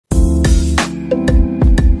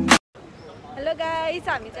Guys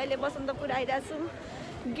हामी चाहिँ अहिले बसन्तपुर आइरहेको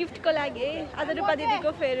छौँ गिफ्टको लागि है। आज रूपा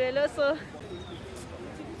दिदीको फेयरवेल हो सो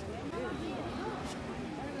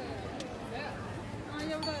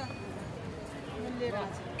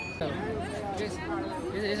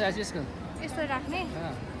यस्तो राख्ने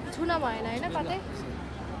छुन भएन हैन कतै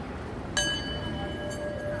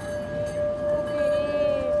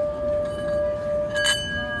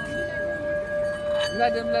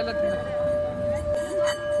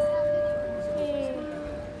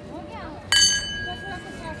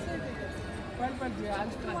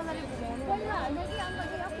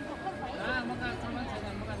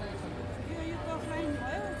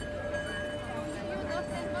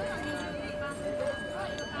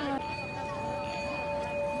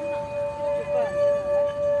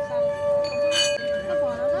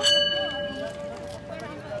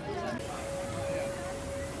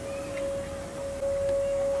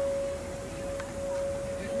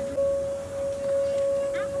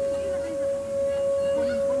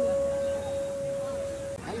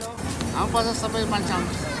सबै मान्छे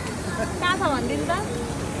आउनु कहाँ छ भनिदिनु त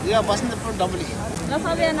यो बसन्तपुर डबली ल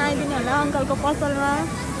सबैजना आइदिनु होला अङ्कलको पसलमा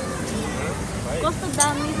कस्तो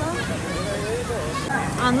दामी छ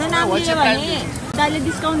हाम्रो नाम दियो भने दाइले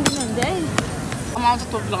डिस्काउन्ट दिनुहुन्छ है आउँछ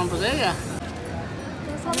टोपी लगाउनु पर्छ है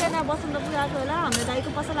सबैजना बसन्तपुर आएको होला हाम्रो दाइको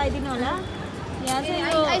पसल आइदिनु होला यहाँ चाहिँ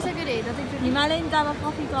यो आइसक्यो रे हेर त हिमालयन तामा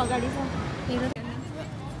कफीको अगाडि छ हेर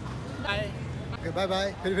बाई बाई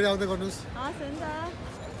फेरि आउँदै गर्नुहोस् हस् हुन्छ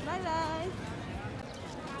बाई बाई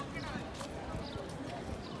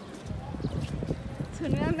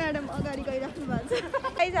सुनिया म्याडम अगाडि गइराख्नु भएको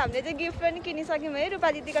छ गाइस हामीले चाहिँ गिफ्ट पनि किनिसक्यौँ है रूपा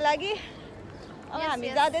दिदीको लागि अब हामी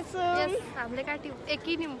जाँदैछौँ हामीले काट्यौँ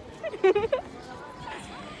किन्यौँ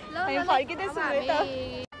हामी फर्किँदैछौँ है त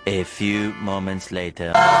A few moments later.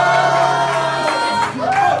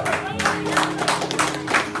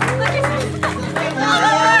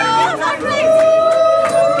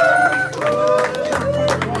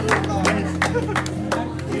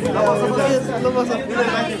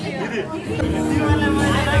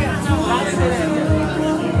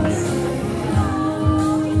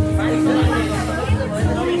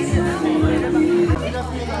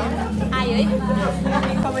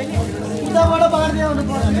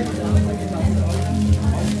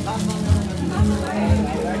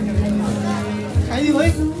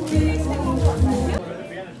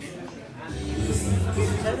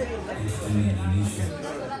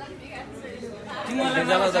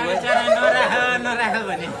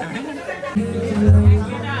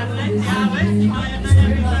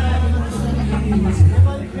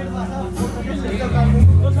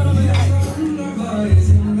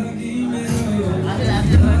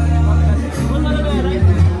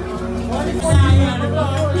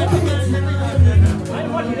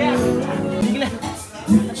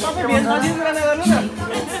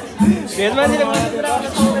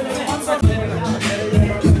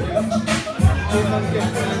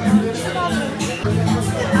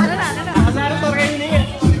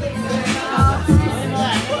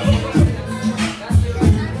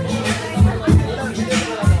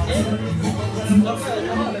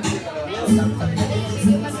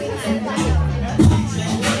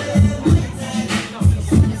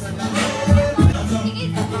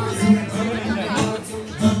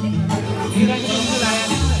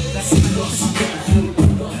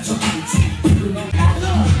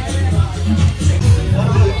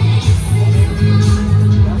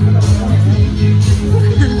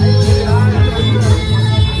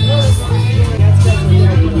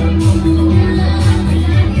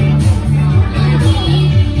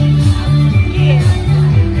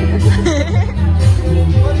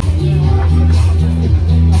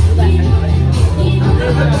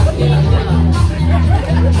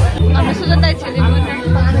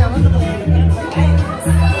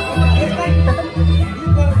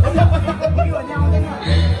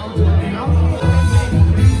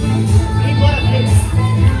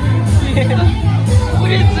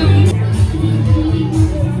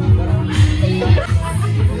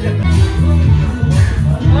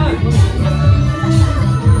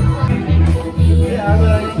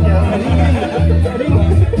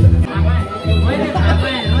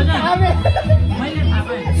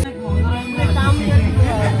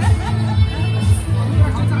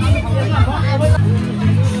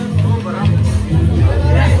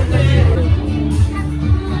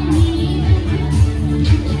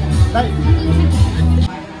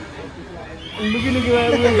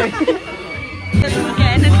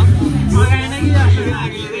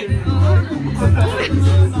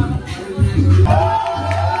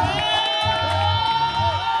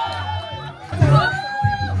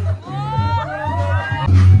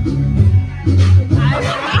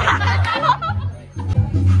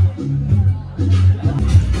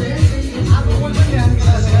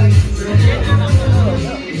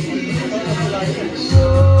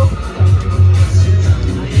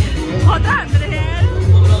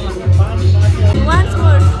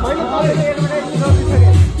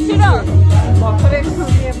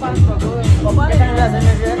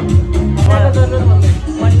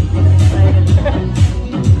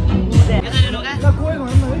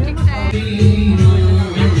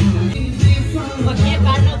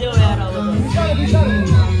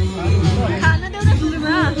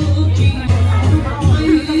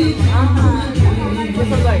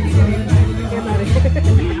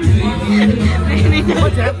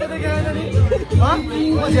 झ्याप्प देखाएन नि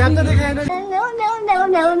म झ्याप्प देखाएन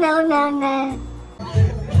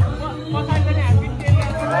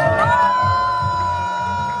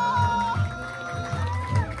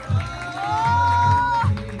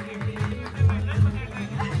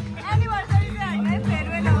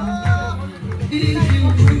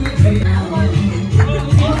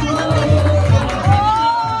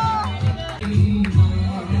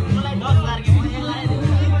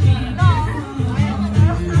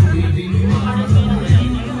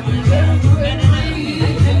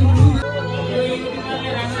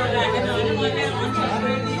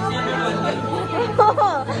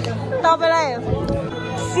तपाईलाई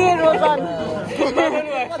सेरोजन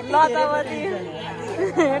लतावती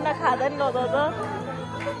हेर्न खाँदा नि लताउँछ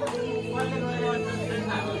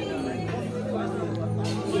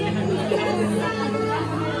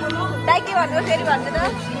दाइ के भन्नु फेरि भन्नु त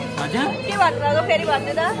के भन्नुभएको फेरि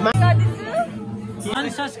भन्नु त गरिदिन्छु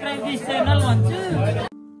अनसब्स्क्राइब दिस च्यानल भन्छु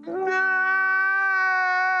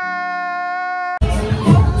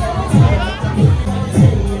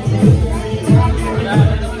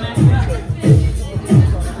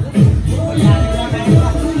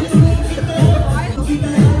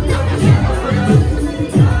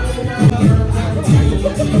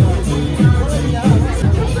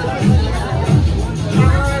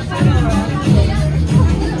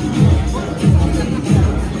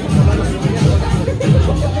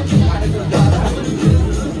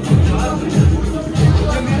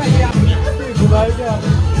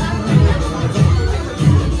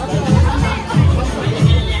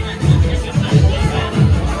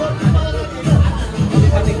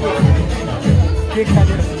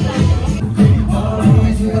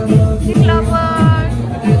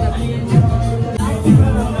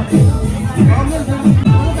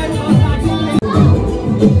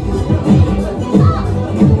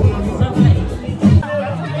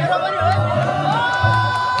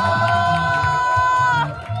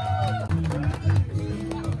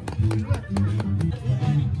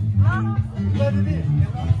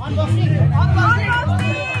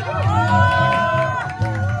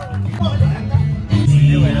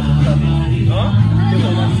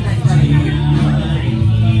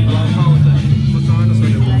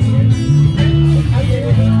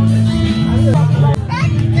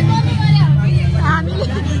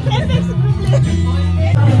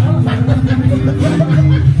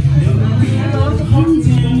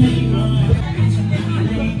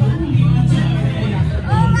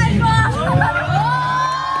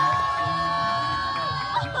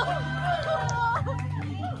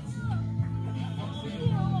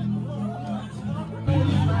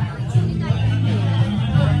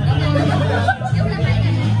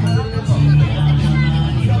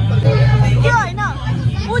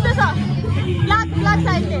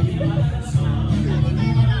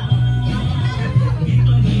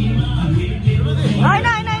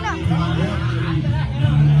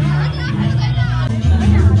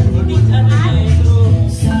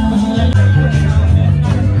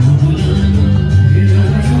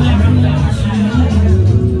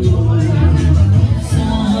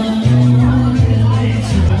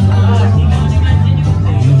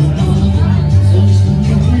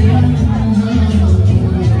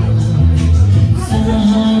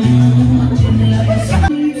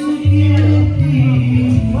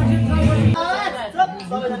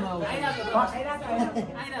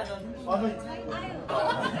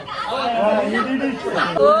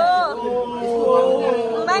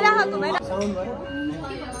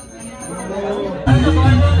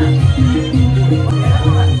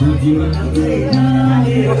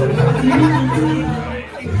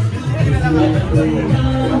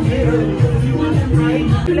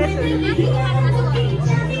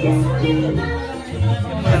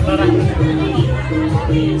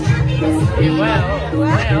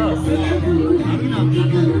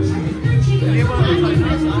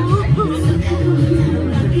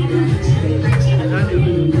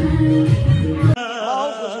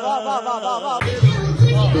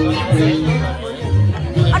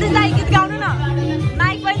अनि दाइ गीत गाउनु न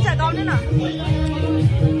माइक पनि छ गाउनु न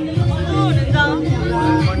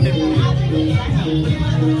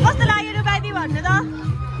कस्तो लाग्यो र बाबी भन्नु त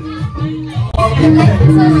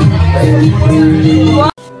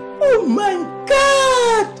Oh my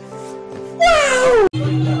god!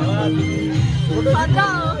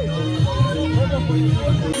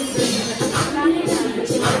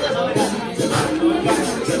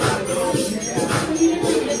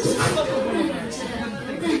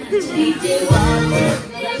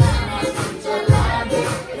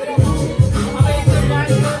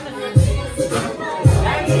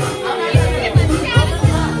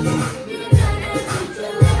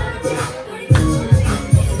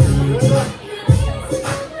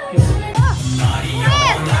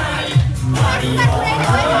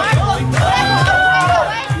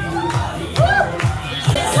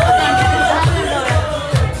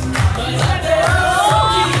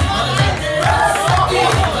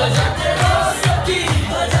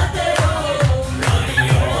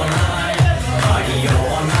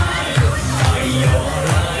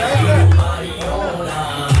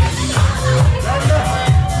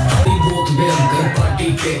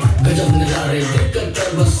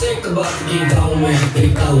 बात की गाँव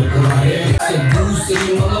में कल कुमारे से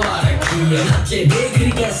दूसरी मंगवा रखी है नाचे देख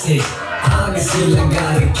रही कैसे आग से लगा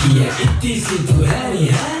रखी है इतनी सी तू है नहीं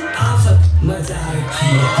है आप सब मजा रखी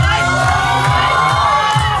है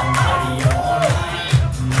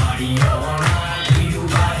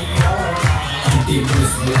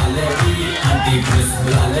Anti-Bruce बुला लेगी Anti-Bruce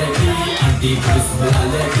बुला लेगी Anti-Bruce बुला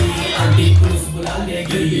लेगी Anti-Bruce बुला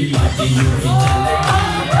लेगी पार्टी यूं ही चलेगी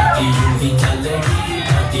पार्टी यूं ही चलेगी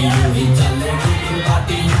पार्टी यूं ही चलेगी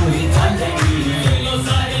पार्टी यूं ही चलेगी लो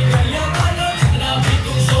सारी गलियां मानो जितना भी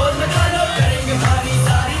तुम शोर मचा लो करेंगे भारी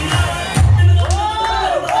सारी रात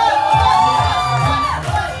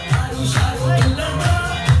शारू शारू मिलन दो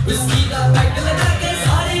विस्की का पैक लगा के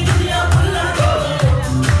सारी दुनिया भुला दो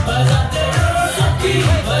बजाते सबकी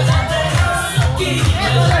बजाते सबकी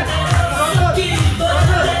बजाते सबकी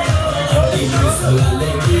बजाते Anti-Bruce बुला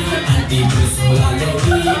लेगी Anti-Bruce बुला लेगी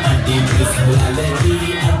Anti-Bruce बुला लेगी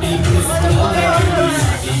Anti-Bruce बुला लेगी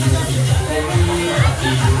पार्टी यूं ही चलेगी पार्टी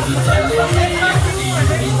यूं ही चलेगी पार्टी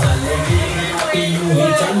यूं ही चलेगी पार्टी यूं ही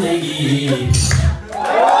चलेगी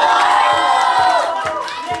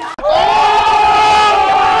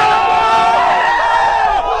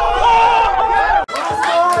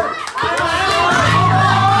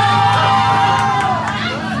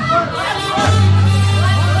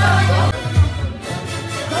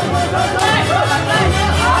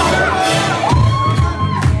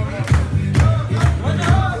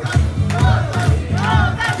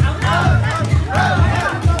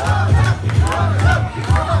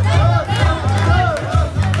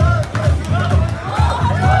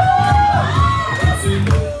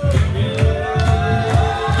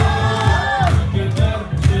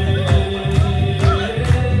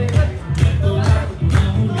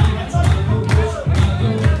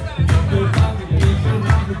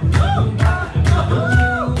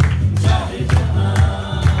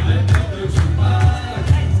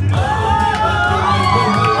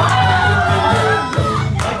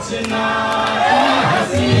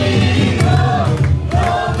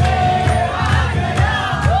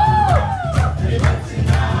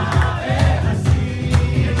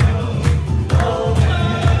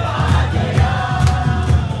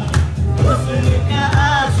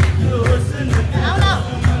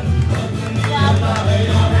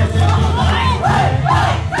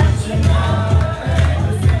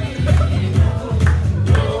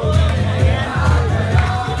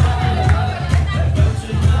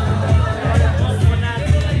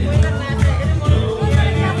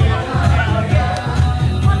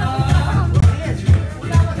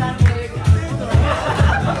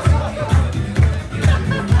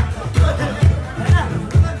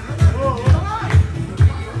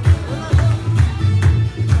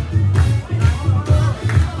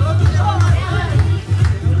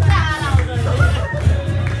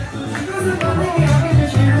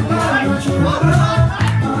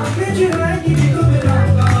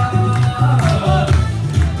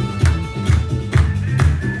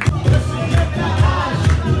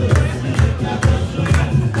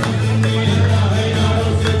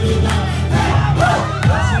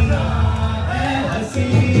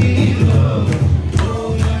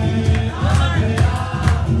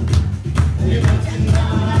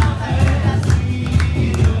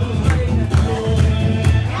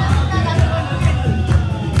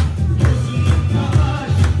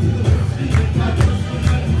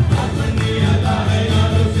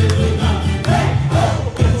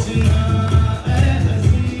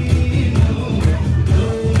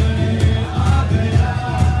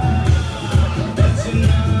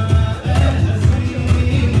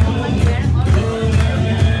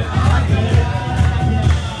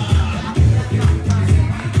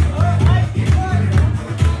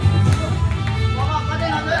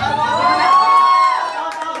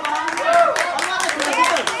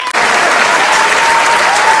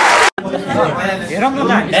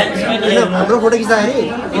हाम्रो फोटो खिच्दा है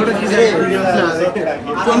फोटो खिचेर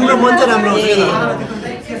तिम्रो मन चाहिँ राम्रो हुन्छ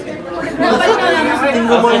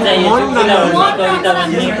तिम्रो मन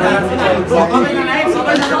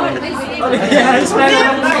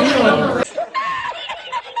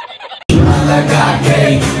लगा के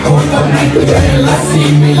कोकोनट में लस्सी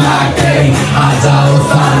मिला के आ जाओ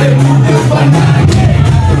सारे मूड बना के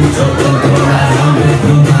रुचो तो थोड़ा रंग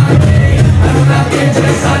घुमा के अनुराग के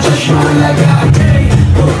जैसा चश्मा लगा के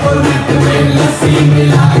कोकोनट में लस्सी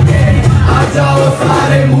मिला के आ जाओ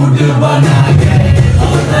सारे मूड बना के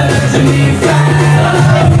रजनी फैन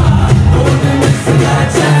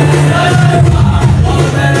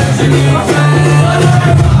रजनी फैन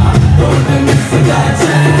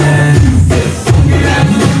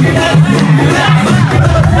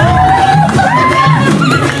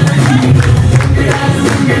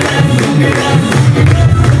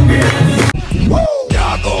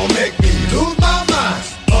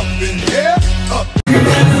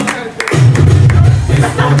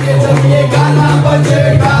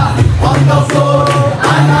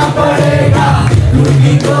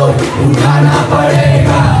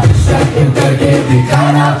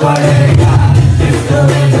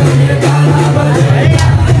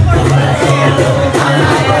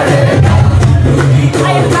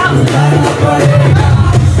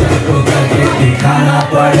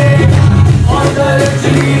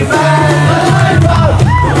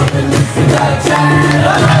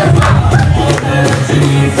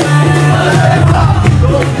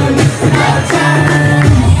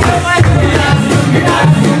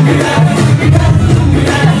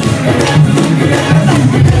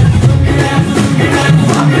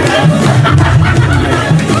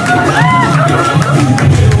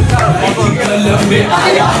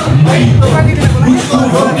आया मैं